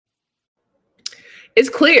It's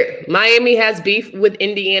clear Miami has beef with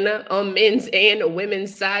Indiana on men's and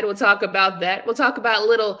women's side. We'll talk about that. We'll talk about a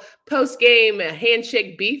little post-game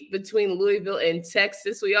handshake beef between Louisville and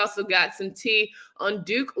Texas. We also got some tea on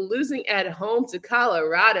Duke losing at home to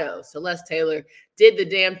Colorado. Celeste Taylor did the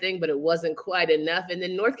damn thing, but it wasn't quite enough. And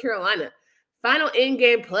then North Carolina, final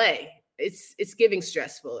in-game play. It's giving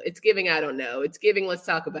stressful. It's giving I don't know. It's giving let's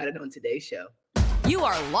talk about it on today's show. You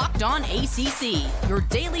are Locked On ACC, your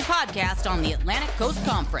daily podcast on the Atlantic Coast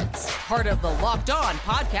Conference. Part of the Locked On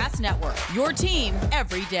Podcast Network, your team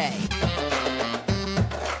every day.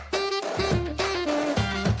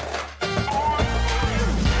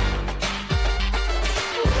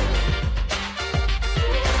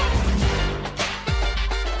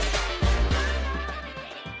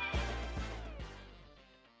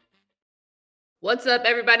 What's up,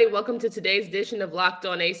 everybody? Welcome to today's edition of Locked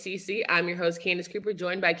On ACC. I'm your host, Candace Cooper,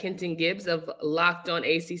 joined by Kenton Gibbs of Locked On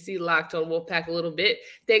ACC, Locked On Wolfpack a little bit.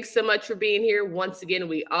 Thanks so much for being here. Once again,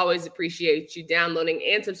 we always appreciate you downloading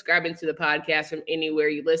and subscribing to the podcast from anywhere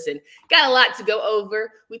you listen. Got a lot to go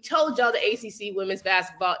over. We told y'all the ACC women's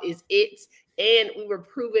basketball is it, and we were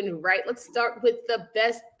proven right. Let's start with the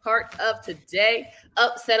best part of today.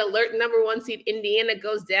 Upset alert. Number 1 seed Indiana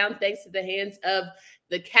goes down thanks to the hands of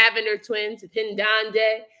the Cavender twins,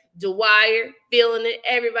 Pendande, Dwyer, feeling it.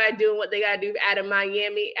 Everybody doing what they got to do out of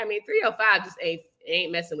Miami. I mean, 305 just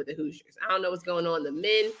ain't messing with the Hoosiers. I don't know what's going on. The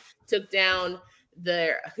men took down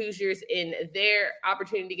the Hoosiers in their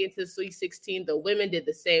opportunity to get to the Sweet 16. The women did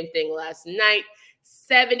the same thing last night.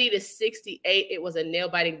 70-68. It was a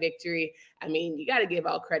nail-biting victory. I mean, you got to give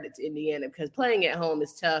all credit to Indiana because playing at home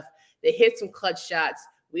is tough. They hit some clutch shots.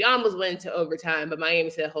 We almost went into overtime, but Miami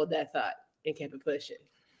said, hold that thought, and kept it pushing.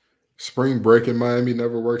 Spring break in Miami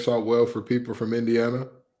never works out well for people from Indiana.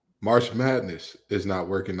 March Madness is not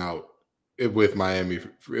working out with Miami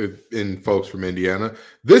and folks from Indiana.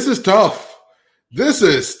 This is tough. This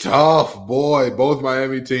is tough, boy. Both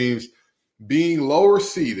Miami teams being lower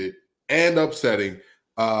seeded and upsetting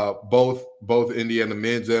both Indiana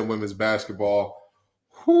men's and women's basketball.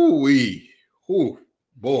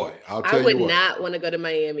 Boy, I'll tell you what. I would not want to go to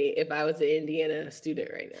Miami if I was an Indiana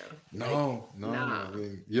student right now. No. I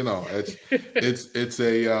mean, you know,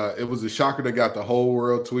 it was a shocker that got the whole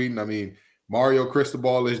world tweeting. I mean, Mario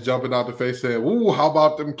Cristobal is jumping out the face saying, "Ooh, how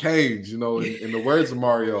about them Canes?" You know, in the words of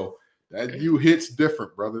Mario, that you hits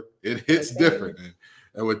different, brother. It hits different.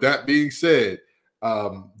 And with that being said,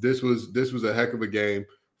 this was a heck of a game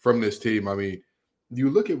from this team. I mean, you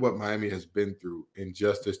look at what Miami has been through in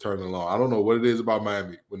just this tournament alone. I don't know what it is about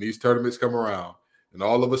Miami when these tournaments come around and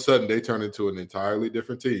all of a sudden they turn into an entirely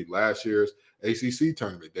different team. Last year's ACC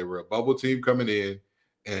tournament, they were a bubble team coming in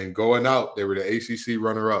and going out. They were the ACC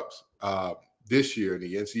runner-ups. This year in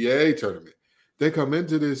the NCAA tournament, they come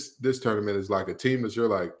into this tournament as like a team that you're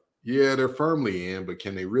like, yeah, they're firmly in, but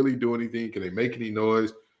can they really do anything? Can they make any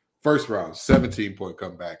noise? First round, 17-point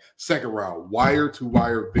comeback. Second round,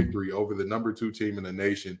 wire-to-wire victory over the number 2 team in the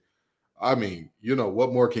nation. I mean, you know,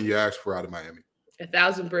 what more can you ask for out of Miami?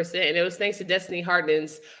 1,000%. And it was thanks to Destiny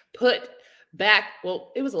Harden's put back.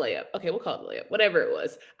 Well, it was a layup. Okay, we'll call it a layup. Whatever it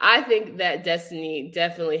was. I think that Destiny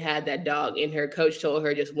definitely had that dog in her. Coach told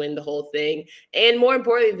her just win the whole thing. And more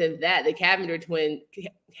importantly than that, the Cavender twin,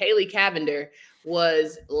 Hailey Cavender,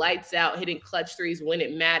 was lights out, hitting clutch threes when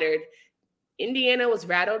it mattered. Indiana was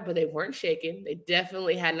rattled, but they weren't shaken. They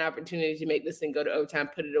definitely had an opportunity to make this thing go to overtime,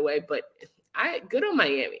 put it away. But good on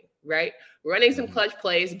Miami, right? Running some clutch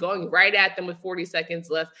plays, going right at them with 40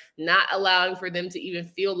 seconds left, not allowing for them to even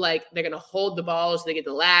feel like they're going to hold the ball so they get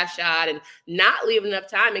the last shot and not leave enough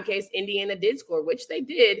time in case Indiana did score, which they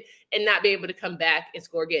did, and not be able to come back and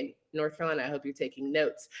score again. North Carolina, I hope you're taking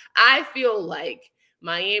notes. I feel like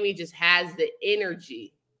Miami just has the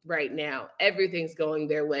energy right now. Everything's going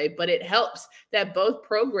their way, but it helps that both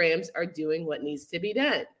programs are doing what needs to be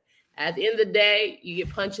done. At the end of the day, you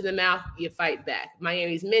get punched in the mouth, you fight back.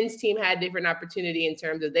 Miami's men's team had a different opportunity in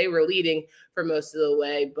terms of they were leading for most of the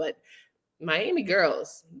way, but Miami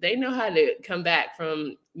girls, they know how to come back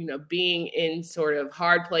from, you know, being in sort of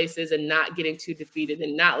hard places and not getting too defeated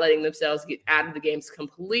and not letting themselves get out of the games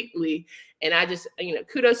completely. And I just, you know,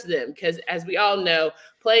 kudos to them because as we all know,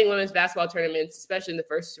 playing women's basketball tournaments, especially in the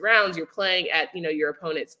first rounds, you're playing at, you know, your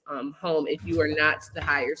opponent's home if you are not the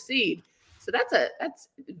higher seed. So that's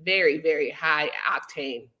very, very high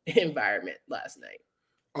octane environment last night.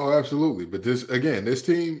 Oh, absolutely. But this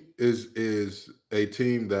team is a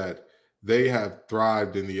team that they have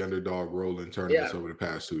thrived in the underdog role in tournaments over the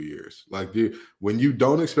past 2 years. Like when you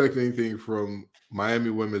don't expect anything from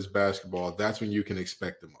Miami women's basketball, that's when you can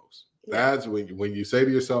expect the most. Yeah. That's when you say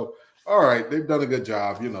to yourself, all right, they've done a good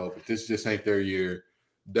job, but this just ain't their year.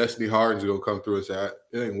 Destiny Harden's gonna come through and say,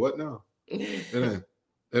 "It ain't what now? It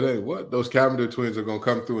ain't what." Those Cavender twins are gonna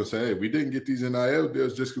come through and say, "Hey, we didn't get these NIL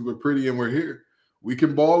deals just because we're pretty and we're here. We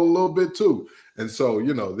can ball a little bit too." And so,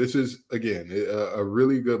 this is again a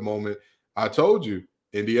really good moment. I told you,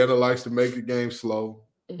 Indiana likes to make the game slow,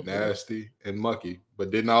 nasty, and mucky.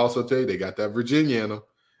 But didn't I also tell you they got that Virginia in them?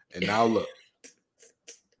 And now look.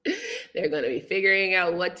 They're going to be figuring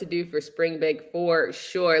out what to do for spring break for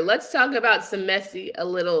sure. Let's talk about some messy, a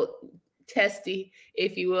little testy,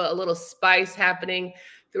 if you will, a little spice happening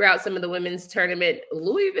throughout some of the women's tournament.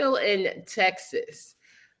 Louisville and Texas.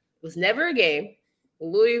 It was never a game.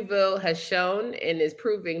 Louisville has shown and is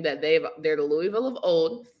proving that they're the Louisville of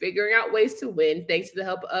old, figuring out ways to win thanks to the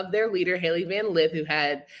help of their leader, Hailey Van Lith, who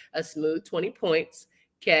had a smooth 20 points.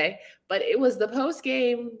 Okay. But it was the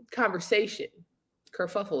post-game conversation,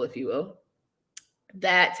 kerfuffle, if you will,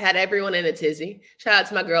 that had everyone in a tizzy. Shout out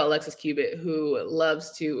to my girl, Alexis Cubitt, who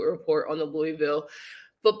loves to report on the Louisville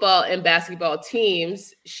football and basketball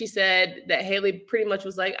teams. She said that Hailey pretty much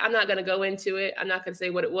was like, I'm not going to go into it. I'm not going to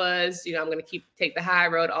say what it was. I'm going to take the high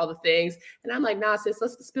road, all the things. And I'm like, nah, sis,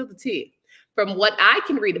 let's spill the tea. From what I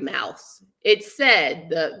can read a mouse, it said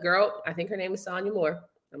the girl, I think her name is Sonya Moore.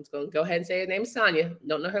 I'm just going to go ahead and say her name is Sonya.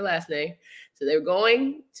 Don't know her last name. So they were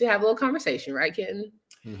going to have a little conversation, right, kitten?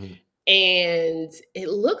 Mm-hmm. And it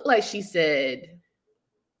looked like she said,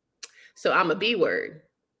 so I'm a B word.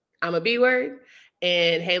 I'm a B word.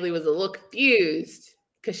 And Hailey was a little confused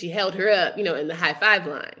because she held her up, in the high five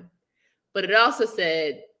line. But it also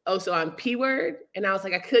said, oh, so I'm P word. And I was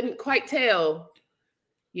like, I couldn't quite tell,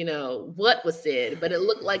 what was said. But it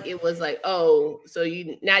looked like it was like, oh, so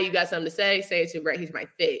now you got something to say it to right here to my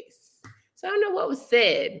face. So I don't know what was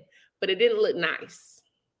said, but it didn't look nice.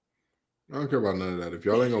 I don't care about none of that. If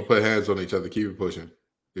y'all ain't going to put hands on each other, keep it pushing.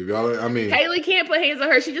 If y'all, Hailey can't put hands on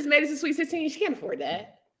her. She just made it to Sweet 16. She can't afford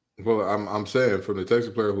that. Well, I'm saying from the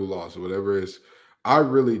Texas player who lost, whatever it is, I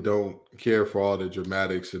really don't care for all the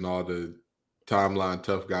dramatics and all the timeline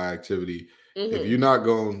tough guy activity. Mm-hmm. If you're not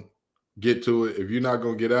going to get to it, if you're not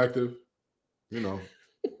going to get active,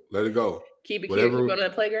 let it go. Keep it cute. Keep on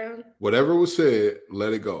the playground. Whatever was said,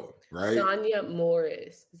 let it go. Right? Sonya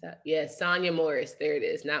Morris. Sonya Morris. There it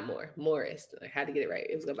is. Not Morris. I had to get it right.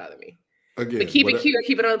 It was going to bother me. Again, but keep it cute or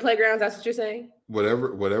keep it on the playground. That's what you're saying?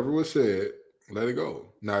 Whatever was said, let it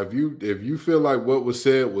go. Now, if you feel like what was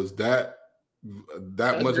said was that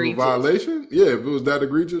much of a violation, if it was that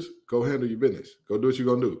egregious, go handle your business. Go do what you're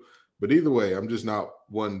gonna do. But either way, I'm just not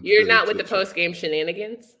one. You're not with the post-game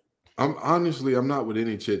shenanigans? I'm not with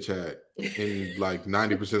any chit-chat in like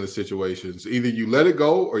 90% of situations. Either you let it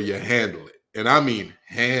go or you handle it. And I mean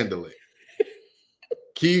handle it.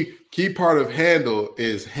 Key part of handle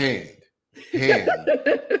is hand.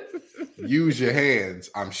 Use your hands.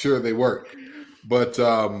 I'm sure they work. But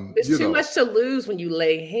there's too much to lose when you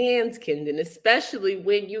lay hands, Kendon, especially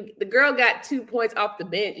when the girl got 2 points off the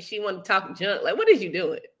bench. She wanted to talk junk. Like, what is you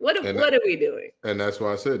doing? What are we doing? And that's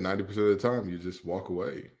why I said 90% of the time you just walk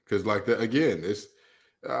away. Because like that again,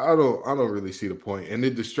 I don't really see the point. And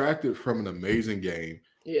it distracted from an amazing game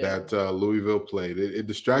that Louisville played. It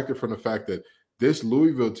distracted from the fact that this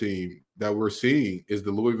Louisville team that we're seeing is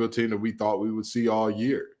the Louisville team that we thought we would see all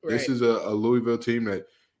year. Right. This is a Louisville team that,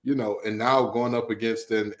 and now going up against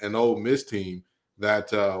an Ole Miss team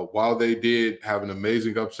that while they did have an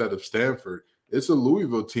amazing upset of Stanford, it's a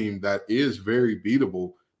Louisville team that is very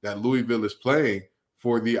beatable, that Louisville is playing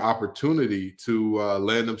for the opportunity to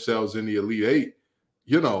land themselves in the Elite Eight.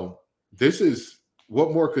 This is,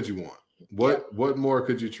 what more could you want? What more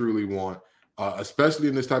could you truly want? Especially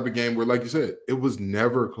in this type of game where, like you said, it was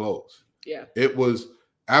never close. Yeah. It was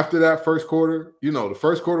after that first quarter, the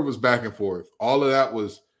first quarter was back and forth. All of that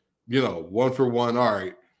was, 1 for 1. All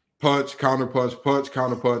right. Punch, counter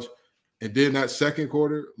punch. And then that second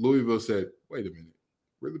quarter, Louisville said, wait a minute,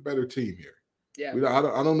 we're the better team here. Yeah.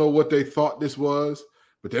 I don't know what they thought this was,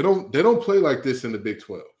 but they don't play like this in the Big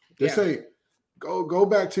 12. This ain't go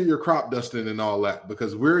back to your crop dusting and all that,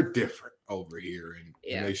 because we're different over here.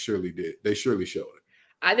 And they surely did. They surely showed it.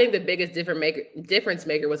 I think the biggest difference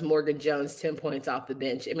maker was Morgan Jones, 10 points off the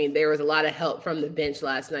bench. I mean, there was a lot of help from the bench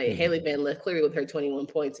last night. Mm-hmm. Hailey Van Lith clearly with her 21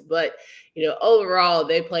 points. But, overall,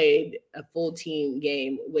 they played a full team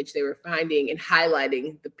game, which they were finding and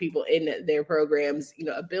highlighting the people in their programs,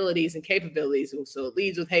 abilities and capabilities. So it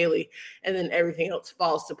leads with Hailey, and then everything else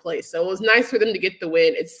falls to place. So it was nice for them to get the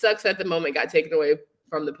win. It sucks that the moment got taken away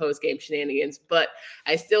from the post-game shenanigans, but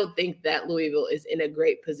I still think that Louisville is in a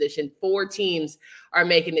great position. 4 teams are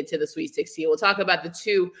making it to the Sweet 16. We'll talk about the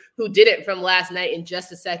 2 who didn't from last night in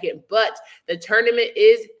just a second, but the tournament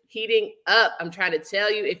is heating up. I'm trying to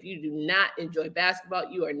tell you, if you do not enjoy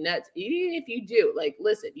basketball, you are nuts. Even if you do, like,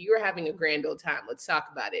 listen, you're having a grand old time. Let's talk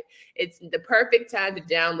about it. It's the perfect time to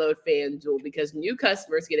download FanDuel because new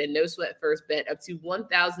customers get a no sweat first bet up to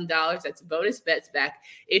 $1,000. That's bonus bets back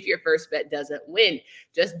if your first bet doesn't win.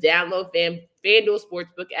 Just download FanDuel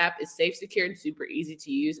Sportsbook app. Is safe, secure, and super easy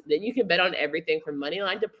to use. Then you can bet on everything from money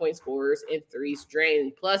line to point scorers and threes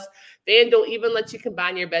drained. Plus, FanDuel even lets you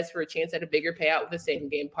combine your bets for a chance at a bigger payout with a same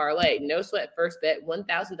game parlay. No sweat first bet,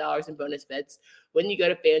 $1,000 in bonus bets when you go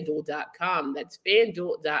to FanDuel.com. That's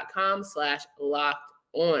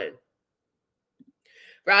FanDuel.com/locked-on.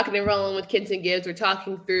 Rocking and rolling with Kenton Gibbs. We're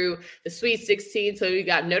talking through the Sweet 16. So you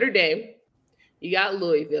got Notre Dame, you got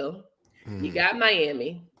Louisville, you got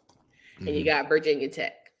Miami, and you got Virginia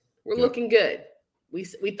Tech. We're looking good. We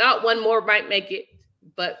thought one more might make it,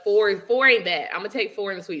 but four ain't bad. I'm gonna take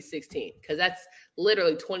 4 in the Sweet 16 because that's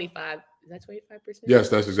literally 25. Is that 25%? Yes,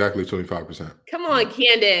 that's exactly 25%. Come on,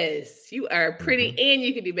 Candace. You are pretty and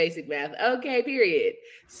you can do basic math. Okay, period.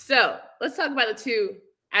 So let's talk about the two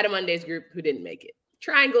out of Monday's group who didn't make it.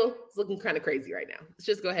 Triangle is looking kind of crazy right now. Let's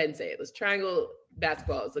just go ahead and say it. Triangle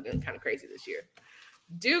basketball is looking kind of crazy this year.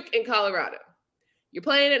 Duke and Colorado. You're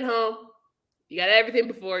playing at home. You got everything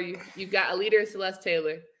before you. You've got a leader in Celeste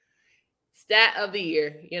Taylor. Stat of the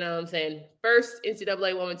year. You know what I'm saying? First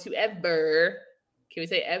NCAA woman to ever, can we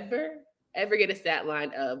say ever get a stat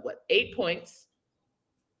line of 8 points,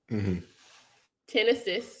 10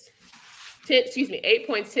 assists, 8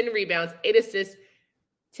 points, 10 rebounds, 8 assists,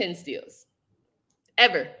 10 steals.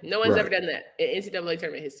 Ever. No one's ever done that in NCAA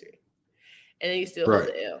tournament history. And then you still hold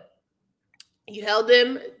the L. You held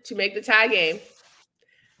them to make the tie game,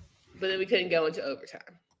 but then we couldn't go into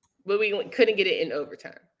overtime. But we couldn't get it in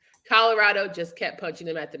overtime. Colorado just kept punching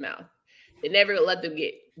them at the mouth. They never let them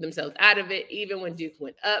get themselves out of it. Even when Duke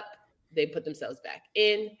went up, they put themselves back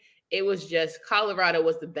in. It was just Colorado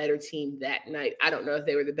was the better team that night. I don't know if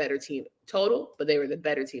they were the better team total, but they were the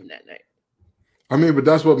better team that night. I mean, but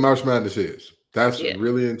that's what March Madness is. That's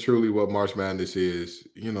really and truly what March Madness is.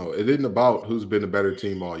 You know, it isn't about who's been a better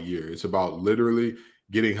team all year. It's about literally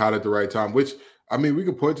getting hot at the right time, which, I mean, we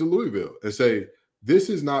could point to Louisville and say, this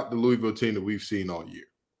is not the Louisville team that we've seen all year.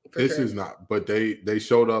 This is not. But they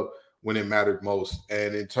showed up when it mattered most.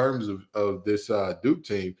 And in terms of this Duke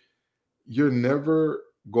team, you're never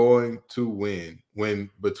going to win when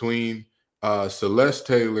between Celeste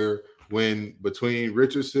Taylor, when between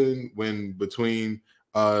Richardson, when between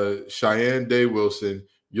Cheyenne Day Wilson,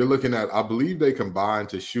 you're looking at, I believe they combined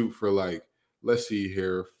to shoot for let's see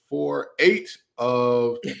here, 8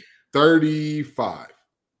 of 35.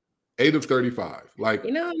 8 of 35.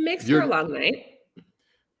 Mixed for a long night.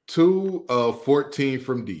 2 of 14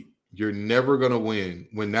 from deep. You're never going to win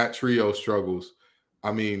when that trio struggles.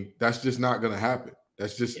 I mean, that's just not going to happen.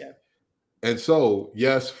 That's just And so,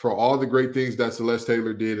 yes, for all the great things that Celeste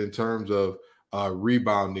Taylor did in terms of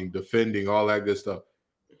rebounding, defending, all that good stuff,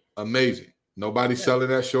 amazing. Nobody's selling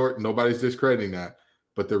that short. Nobody's discrediting that.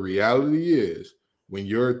 But the reality is, when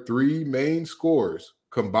your 3 main scorers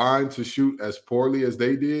combine to shoot as poorly as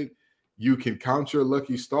they did, you can count your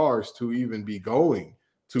lucky stars to even be going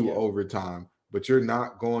to overtime, but you're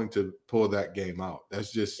not going to pull that game out.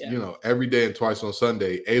 That's just, every day and twice on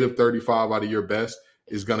Sunday, 8 of 35 out of your best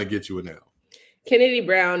is going to get you an L. Kennedy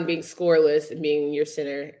Brown being scoreless and being your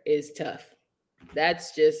center is tough.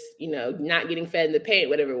 That's just, not getting fed in the paint,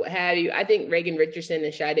 whatever, what have you. I think Reagan Richardson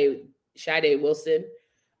and Cheyenne Wilson,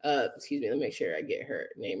 excuse me, let me make sure I get her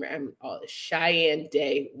name right. Cheyenne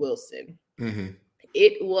Day Wilson.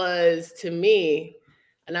 It was, to me,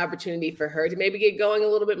 an opportunity for her to maybe get going a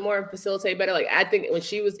little bit more and facilitate better. I think when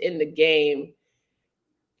she was in the game,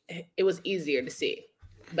 it was easier to see.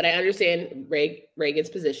 But I understand Reagan's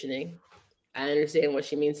positioning. I understand what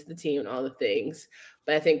she means to the team and all the things.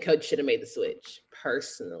 But I think Coach should have made the switch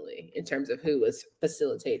personally in terms of who was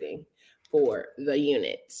facilitating for the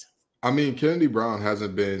unit. I mean, Kennedy Brown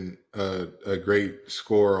hasn't been a great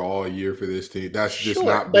scorer all year for this team. That's just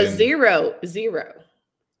not been. But zero.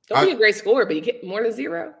 Don't be a great scorer, but you get more than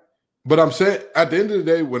 0. But I'm saying, at the end of the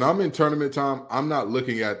day, when I'm in tournament time, I'm not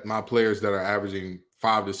looking at my players that are averaging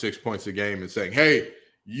 5 to 6 points a game and saying, hey,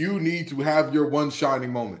 you need to have your one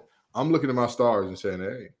shining moment. I'm looking at my stars and saying,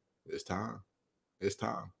 hey, it's time. It's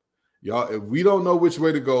time. Y'all, if we don't know which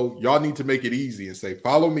way to go, y'all need to make it easy and say,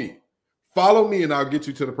 follow me. Follow me and I'll get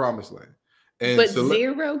you to the promised land. But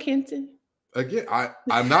 0, Kenton? Again,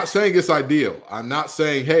 I'm not saying it's ideal. I'm not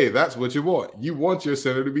saying, hey, that's what you want. You want your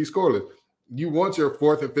center to be scoreless. You want your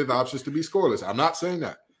 4th and 5th options to be scoreless. I'm not saying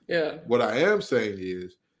that. Yeah. What I am saying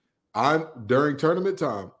is, during tournament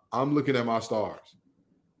time, I'm looking at my stars.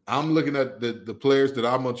 I'm looking at the players that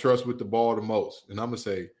I'm gonna trust with the ball the most, and I'm gonna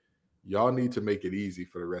say, y'all need to make it easy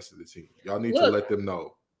for the rest of the team. Y'all need to let them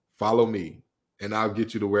know, follow me, and I'll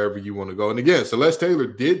get you to wherever you want to go. And again, Celeste Taylor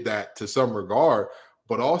did that to some regard,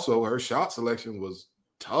 but also her shot selection was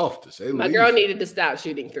tough, to say the least. My girl needed to stop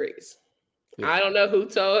shooting threes. Yeah. I don't know who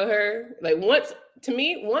told her. Like once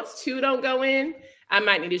two don't go in, I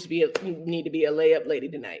might need to be a layup lady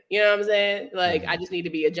tonight. You know what I'm saying? Like I just need to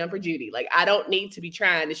be a jumper Judy. Like I don't need to be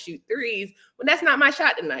trying to shoot threes when that's not my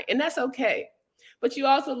shot tonight, and that's okay. But you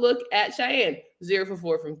also look at Cheyenne, 0 for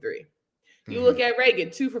 4 from 3. You look at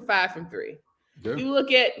Reagan, 2 for 5 from 3. Yeah. You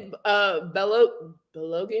look at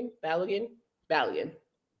Balogan,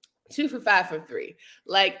 2 for 5 from 3.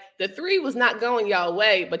 Like the 3 was not going y'all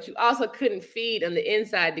way, but you also couldn't feed on the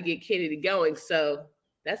inside to get Kennedy going. So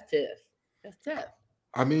that's tough. That's tough.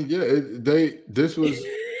 I mean, yeah, this was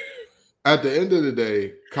at the end of the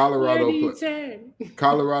day, Colorado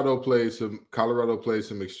played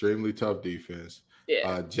some extremely tough defense.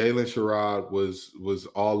 Yeah. Jalen Sherrod was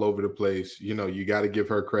all over the place. You know, you got to give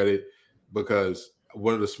her credit because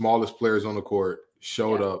one of the smallest players on the court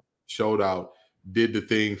showed out, did the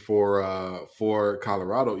thing for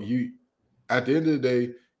Colorado. You at the end of the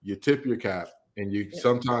day, you tip your cap, and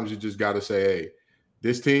sometimes you just got to say, hey,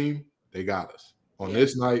 this team, they got us. On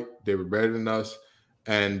this night, they were better than us.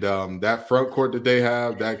 And that front court that they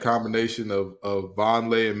have, that combination of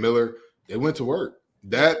Vonleh and Miller, they went to work.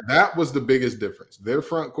 That was the biggest difference. Their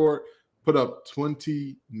front court put up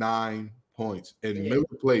 29 points, and Miller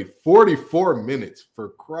played 44 minutes, for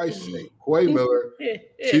Christ's sake. Quay Miller,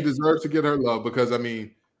 she deserves to get her love because, I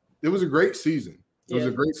mean, it was a great season. It was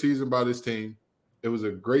a great season by this team. It was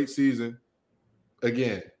a great season.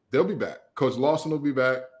 Again, they'll be back. Coach Lawson will be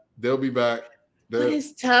back. They'll be back. But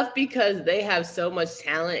it's tough because they have so much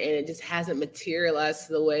talent and it just hasn't materialized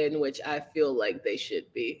to the way in which I feel like they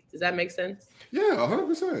should be. Does that make sense? Yeah,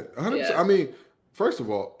 100%. 100%. Yeah. I mean, first of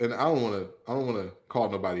all, and I don't want to call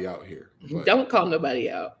nobody out here. Don't call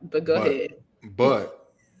nobody out, but go ahead. But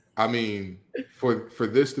I mean, for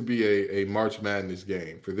this to be a March Madness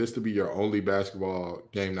game, for this to be your only basketball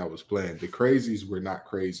game that was playing, the crazies were not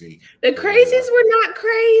crazy. The crazies were not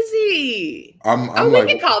crazy. We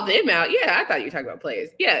can call them out. Yeah, I thought you were talking about players.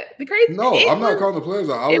 Yeah, the crazy. No, I'm not calling the players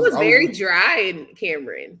out. It was very dry in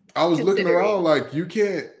Cameron. I was looking around like, you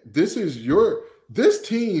can't. This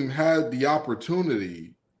team had the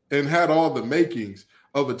opportunity and had all the makings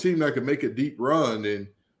of a team that could make a deep run, and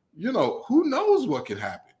you know who knows what can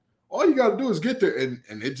happen. All you got to do is get there, and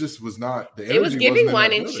it just was not. The energy it was giving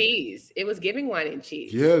wine and cheese. It was giving wine and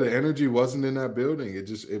cheese. Yeah, the energy wasn't in that building.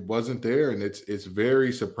 It wasn't there, and it's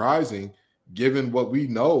very surprising given what we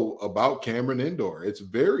know about Cameron Indoor. It's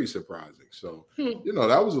very surprising. So you know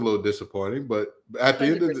that was a little disappointing, but at the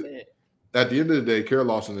end of the day, Kara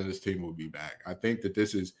Lawson and his team will be back. I think that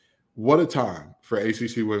this is what a time for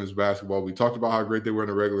ACC women's basketball. We talked about how great they were in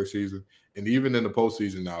the regular season, and even in the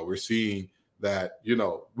postseason now, we're seeing that, you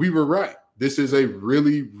know, we were right. This is a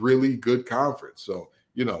really, really good conference. So,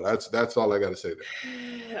 you know, that's all I got to say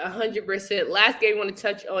there. 100%. Last game I want to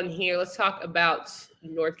touch on here. Let's talk about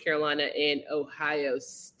North Carolina and Ohio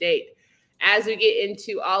State. As we get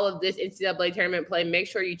into all of this NCAA tournament play, make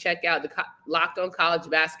sure you check out the Locked On College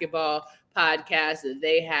Basketball podcast.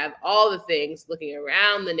 They have all the things looking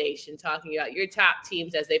around the nation, talking about your top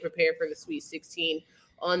teams as they prepare for the Sweet 16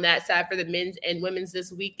 on that side for the men's and women's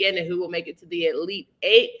this weekend, and who will make it to the Elite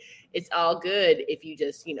Eight. It's all good if you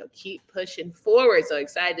just, you know, keep pushing forward. So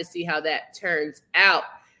excited to see how that turns out.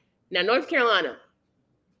 Now, North Carolina,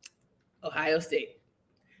 Ohio State,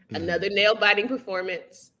 another nail-biting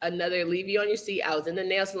performance, another leave you on your seat. I was in the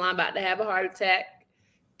nail salon about to have a heart attack.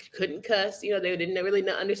 Couldn't cuss. You know, they didn't really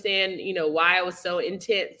understand, you know, why I was so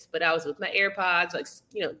intense, but I was with my AirPods, like,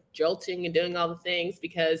 you know, jolting and doing all the things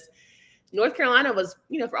because North Carolina was,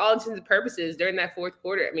 you know, for all intents and purposes during that fourth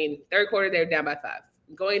quarter. I mean, third quarter, they were down by 5.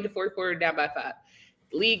 Going into fourth quarter, down by 5.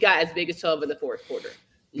 Lead got as big as 12 in the fourth quarter.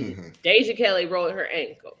 Deja Kelly rolled her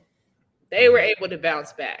ankle. They were able to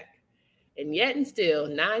bounce back. And yet and still,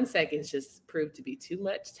 9 seconds just proved to be too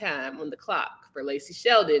much time on the clock for Lacey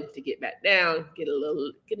Sheldon to get back down, get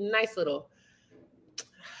a nice little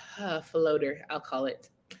floater, I'll call it,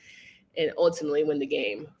 and ultimately win the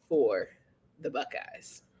game for the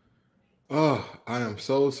Buckeyes. Oh, I am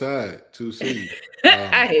so sad to see.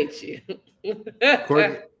 I hate you.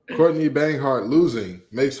 Courtney Banghart losing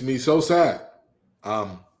makes me so sad.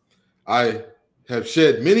 I have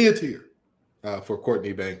shed many a tear for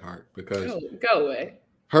Courtney Banghart because go away.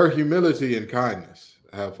 Her humility and kindness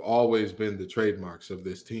have always been the trademarks of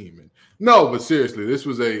this team. And no, but seriously, this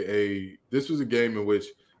was a game in which,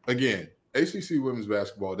 again, ACC women's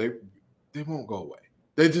basketball, they won't go away.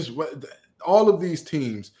 They just all of these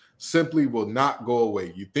teams simply will not go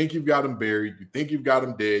away. You think you've got them buried. You think you've got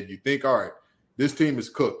them dead. You think, all right, this team is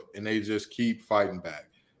cooked, and they just keep fighting back.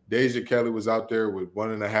 Deja Kelly was out there with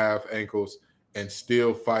 1.5 ankles and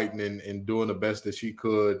still fighting and doing the best that she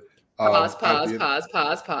could. Pause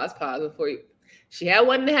before you. She had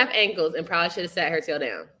 1.5 ankles and probably should have sat her tail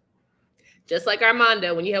down. Just like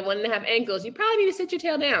Armando, when you have 1.5 ankles, you probably need to sit your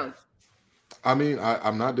tail down. I mean,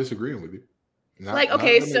 I'm not disagreeing with you.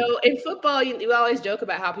 So in football, you always joke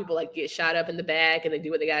about how people like get shot up in the back and they do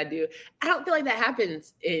what they got to do. I don't feel like that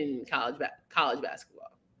happens in college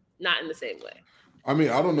basketball. Not in the same way. I mean,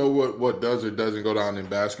 I don't know what does or doesn't go down in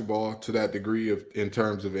basketball to that degree in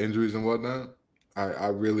terms of injuries and whatnot. I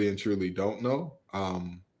really and truly don't know.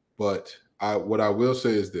 But what I will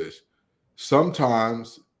say is this.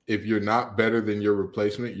 Sometimes if you're not better than your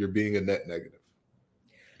replacement, you're being a net negative.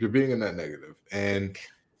 You're being a net negative. And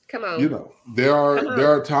come on. There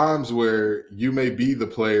are times where you may be the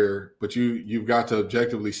player, but you've got to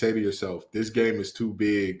objectively say to yourself, this game is too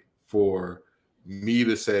big for me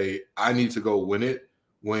to say I need to go win it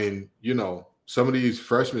when, some of these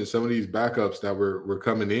freshmen, some of these backups that were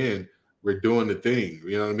coming in, were doing the thing.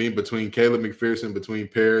 You know what I mean? Between Caleb McPherson, between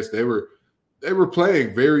Paris, they were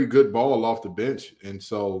playing very good ball off the bench. And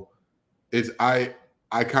so I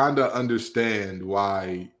kind of understand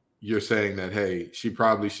why you're saying that, hey, she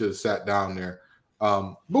probably should have sat down there.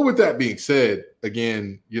 But with that being said,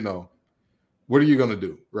 again, what are you going to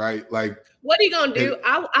do, right? Like, what are you going to do?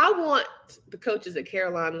 I want the coaches at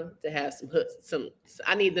Carolina to have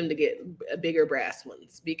I need them to get bigger brass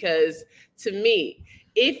ones, because to me,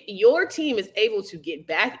 if your team is able to get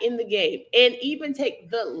back in the game and even take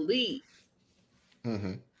the lead,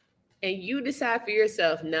 mm-hmm. and you decide for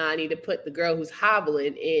yourself, I need to put the girl who's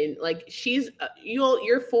hobbling in, like she's,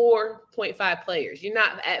 you're 4.5 players. You're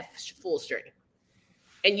not at full strength.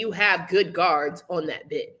 And you have good guards on that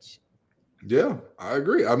bench. Yeah, I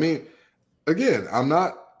agree. I mean, again, I'm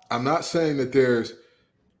not saying that there's,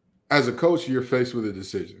 as a coach, you're faced with a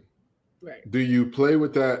decision. Right. Do you play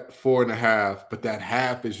with that 4.5, but that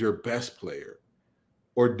half is your best player?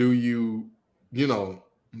 Or do you,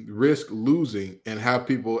 risk losing and have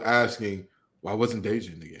people asking, why wasn't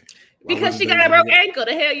Deja in the game? Because she got a broke ankle.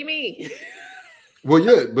 The hell you mean? Well,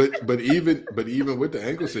 yeah, but even with the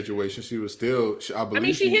ankle situation, she was still. I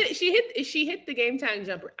believe she hit the game time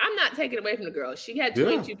jumper. I'm not taking away from the girl. She had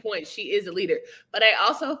 22 points. She is a leader. But I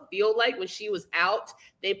also feel like when she was out,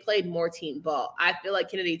 they played more team ball. I feel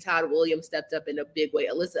like Kennedy Todd Williams stepped up in a big way.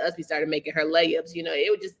 Alyssa Usby started making her layups.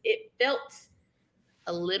 It felt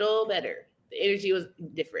a little better. The energy was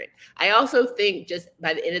different. I also think just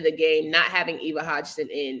by the end of the game, not having Eva Hodgson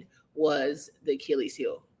in was the Achilles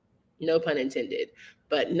heel. No pun intended.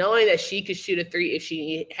 But knowing that she could shoot a 3 if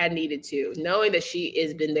she had needed to, knowing that she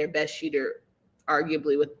has been their best shooter,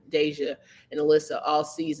 arguably with Deja and Alyssa all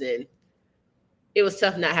season, it was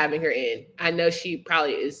tough not having her in. I know she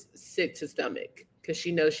probably is sick to stomach because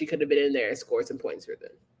she knows she could have been in there and scored some points for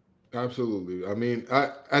them. Absolutely. I mean,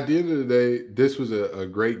 at the end of the day, this was a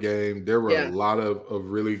great game. There were a lot of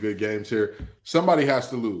really good games here. Somebody has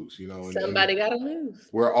to lose, Somebody got to lose.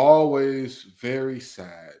 We're always very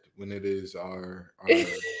sad when it is our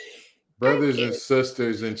brothers and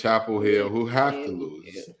sisters in Chapel Hill who have to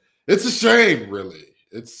lose. It's a shame, really.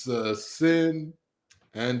 It's a sin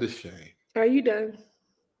and a shame. Are you done?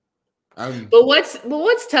 But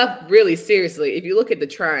what's tough, really, seriously, if you look at the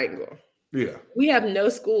triangle, we have no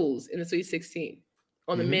schools in the Sweet 16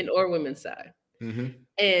 on the men or women's side. Mm-hmm.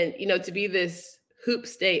 And, to be this hoop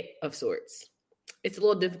state of sorts, it's a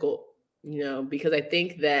little difficult, because I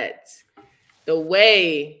think that the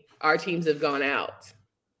way our teams have gone out,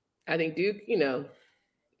 I think Duke,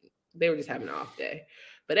 they were just having an off day.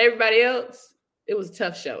 But everybody else, it was a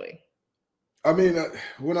tough showing. I mean,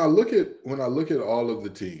 when I look at all of the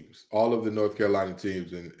teams, all of the North Carolina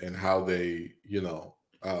teams and how they,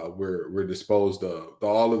 were disposed of,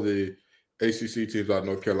 all of the ACC teams out of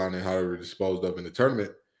North Carolina and how they were disposed of in the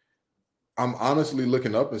tournament, I'm honestly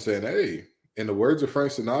looking up and saying, hey, in the words of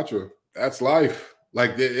Frank Sinatra, that's life.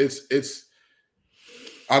 Like it's.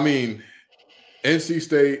 I mean, NC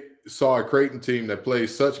State saw a Creighton team that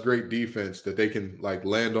plays such great defense that they can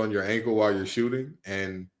land on your ankle while you're shooting,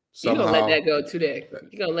 and somehow you're gonna let that go today.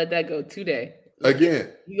 You're gonna let that go today.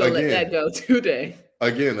 Again, you're gonna let that go today.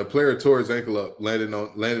 Again, a player tore his ankle up,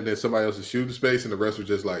 landed in somebody else's shooting space, and the rest was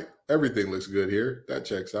just like, everything looks good here. That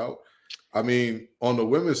checks out. I mean, on the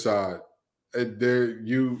women's side,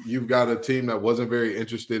 you've got a team that wasn't very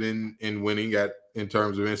interested in winning in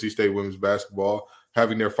terms of NC State women's basketball.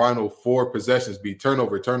 having their final 4 possessions be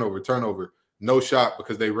turnover, no shot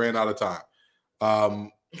because they ran out of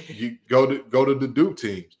time. You go to the Duke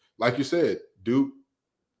teams. Like you said, Duke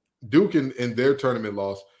in their tournament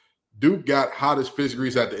loss, Duke got hot as fish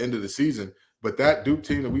grease at the end of the season, but that Duke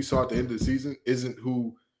team that we saw at the end of the season isn't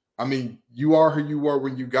who – I mean, you are who you were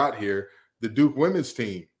when you got here. The Duke women's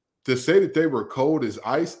team, to say that they were cold as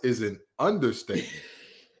ice is an understatement.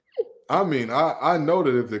 I mean, I know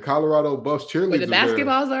that if the Colorado Buffs cheerleaders were the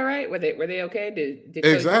basketballs all right? Were they okay? Did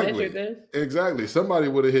Exactly. Somebody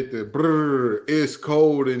would have hit the brrr, it's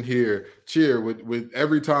cold in here cheer with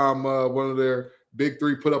every time one of their big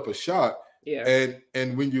 3 put up a shot. Yeah.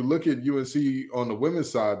 And when you look at UNC on the women's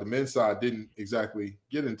side, the men's side didn't exactly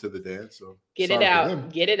get into the dance. So get it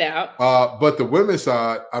out. But the women's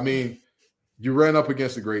side, I mean, you ran up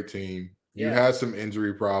against a great team. You had some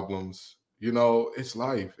injury problems. You know, it's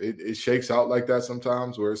life. It shakes out like that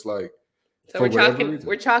sometimes where it's like, so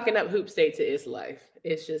we're chalking up Hoop State to its life.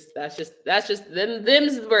 It's just that's just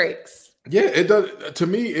them's the breaks. Yeah, it does. To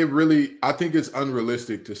me, it really, I think it's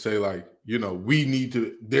unrealistic to say like, you know,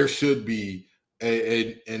 there should be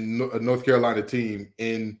a North Carolina team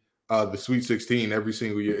in the Sweet 16 every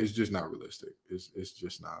single year. It's just not realistic. It's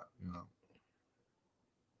just not, you know.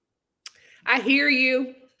 I hear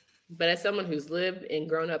you. But as someone who's lived and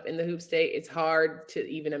grown up in the Hoop State, it's hard to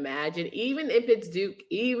even imagine, even if it's Duke,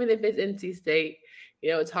 even if it's NC State, you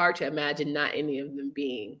know, it's hard to imagine not any of them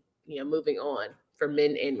being, you know, moving on for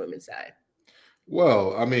men and women's side.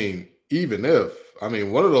 Well, I mean,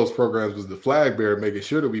 one of those programs was the flag bearer, making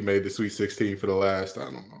sure that we made the Sweet 16 for the last, I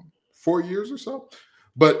don't know, 4 years or so.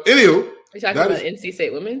 But anywho, you're talking about NC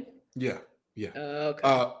State women? Yeah.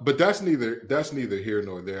 Okay. But that's neither here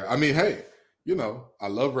nor there. I mean, hey. You know, I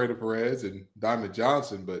love Rayda Perez and Diamond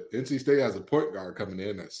Johnson, but NC State has a point guard coming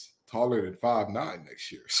in that's taller than 5'9"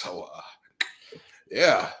 next year. So,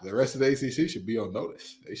 yeah, the rest of the ACC should be on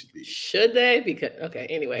notice. They should be. Should they? Because, okay,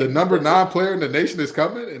 anyway. The number 9 player in the nation is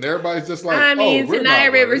coming, and everybody's just like, I mean,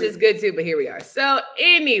 Tanaya Rivers is good too, but here we are. So,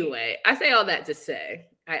 anyway, I say all that to say,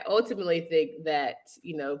 I ultimately think that,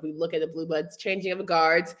 you know, if we look at the Blue Bloods changing of the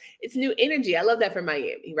guards, it's new energy. I love that for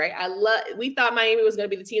Miami, right? We thought Miami was going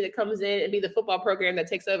to be the team that comes in and be the football program that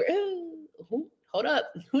takes over. Hold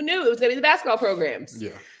up. Who knew it was going to be the basketball programs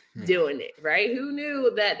doing it, right? Who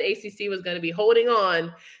knew that the ACC was going to be holding on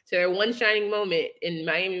to their one shining moment in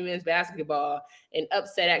Miami men's basketball and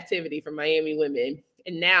upset activity from Miami women.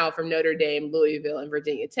 And now from Notre Dame, Louisville, and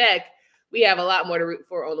Virginia Tech, we have a lot more to root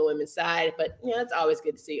for on the women's side, but you know, it's always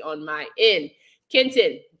good to see on my end.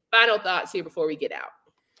 Kenton, final thoughts here before we get out.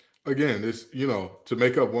 Again, it's, you know, to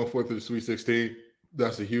make up 1/4 of the Sweet 16,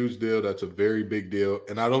 that's a huge deal. That's a very big deal.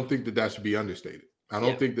 And I don't think that should be understated. I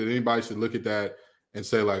don't think that anybody should look at that and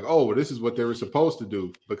say like, oh, well, this is what they were supposed to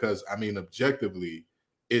do. Because I mean, objectively,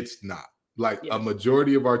 it's not. Like a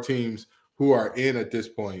majority of our teams who are in at this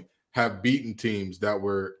point have beaten teams that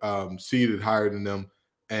were seeded higher than them.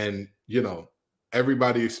 And, you know,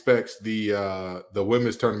 everybody expects the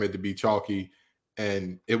women's tournament to be chalky,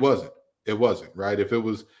 and it wasn't. It wasn't, right? If it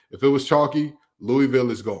was chalky, Louisville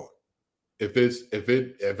is gone. If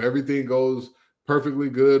everything goes perfectly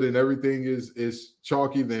good and everything is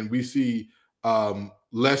chalky, then we see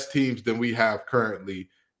less teams than we have currently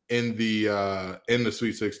in the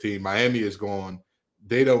Sweet 16. Miami is gone.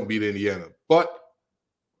 They don't beat Indiana, but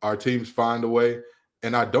our teams find a way.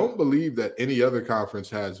 And I don't believe that any other conference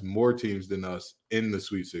has more teams than us in the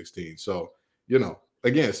Sweet 16. So, you know,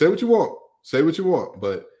 again, say what you want.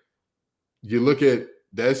 But you look at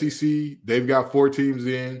the SEC, they've got 4 teams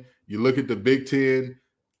in. You look at the Big Ten,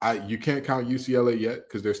 you can't count UCLA yet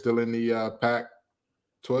because they're still in the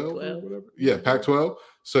Pac-12 or whatever. Yeah, Pac-12.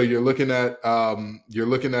 So you're looking at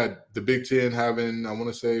the Big Ten having, I want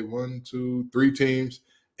to say 1, 2, 3 teams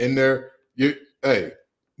in there.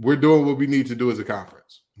 We're doing what we need to do as a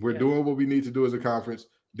conference. Doing what we need to do as a conference.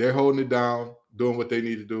 They're holding it down, doing what they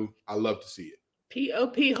need to do. I love to see it.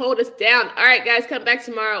 POP, hold us down. All right, guys, come back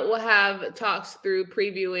tomorrow. We'll have talks through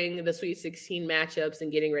previewing the Sweet 16 matchups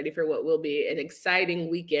and getting ready for what will be an exciting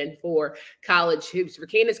weekend for college hoops for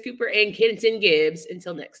Candace Cooper and Kenton Gibbs.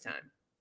 Until next time.